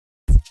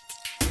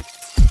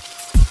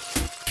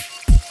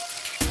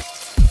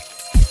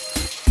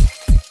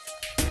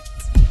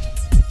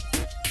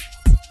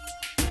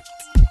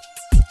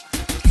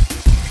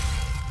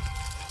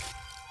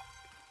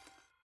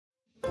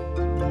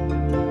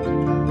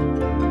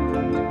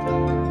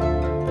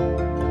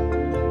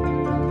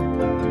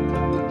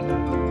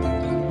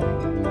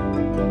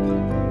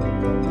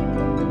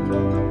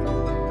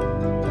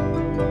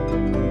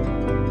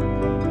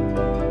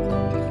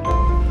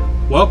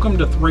Welcome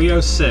to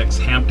 306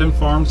 Hampton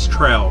Farms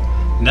Trail,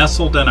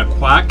 nestled in a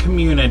quiet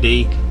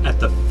community at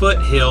the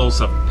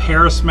foothills of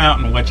Paris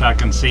Mountain, which I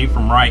can see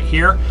from right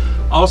here.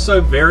 Also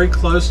very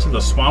close to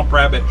the Swamp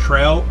Rabbit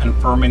Trail and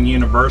Furman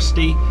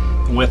University,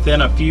 and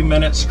within a few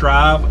minutes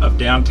drive of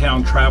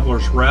downtown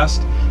Travelers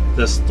Rest.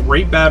 This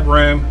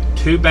 3-bedroom,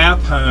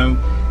 2-bath home,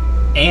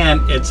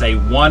 and it's a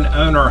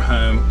 1-owner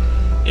home,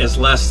 is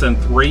less than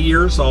 3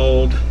 years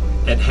old.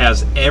 It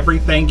has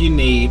everything you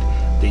need.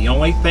 The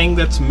only thing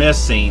that's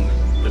missing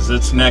is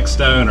its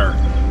next owner.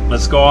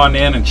 Let's go on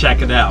in and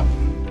check it out.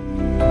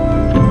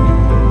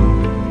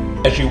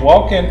 As you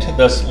walk into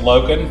this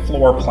Logan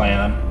Floor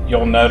Plan,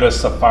 you'll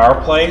notice a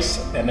fireplace,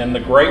 and in the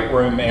great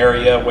room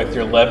area with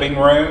your living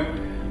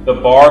room, the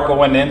bar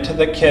going into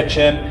the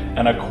kitchen,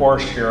 and of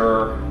course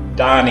your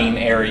dining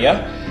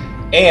area.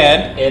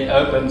 And it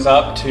opens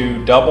up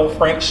to double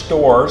French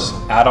doors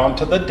out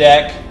onto the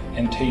deck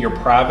into your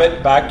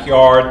private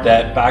backyard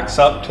that backs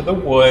up to the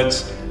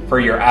woods for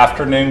your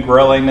afternoon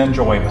grilling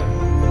enjoyment.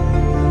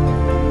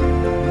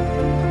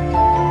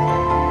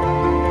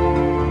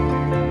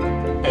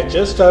 At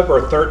just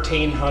over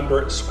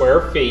 1,300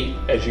 square feet,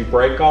 as you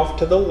break off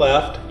to the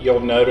left, you'll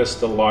notice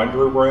the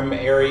laundry room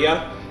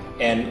area,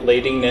 and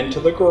leading into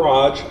the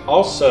garage,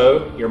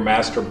 also your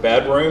master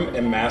bedroom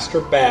and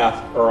master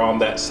bath are on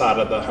that side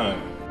of the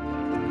home.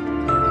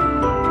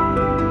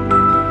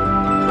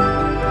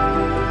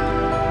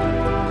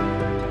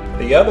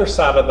 The other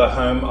side of the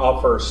home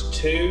offers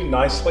 2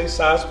 nicely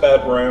sized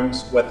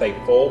bedrooms with a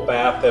full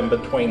bath in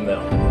between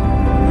them.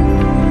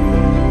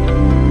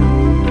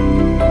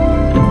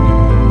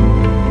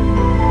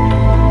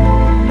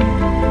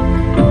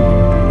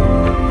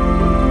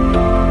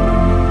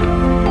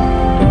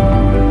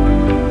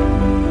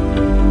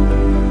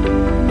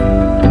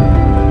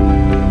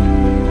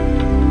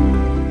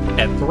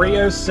 At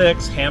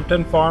 306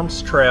 Hampton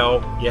Farms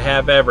Trail, you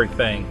have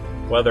everything,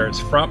 whether it's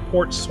front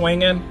porch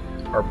swinging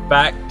or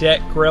back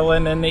deck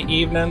grilling in the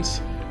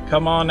evenings.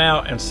 Come on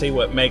out and see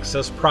what makes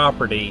this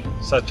property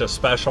such a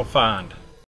special find.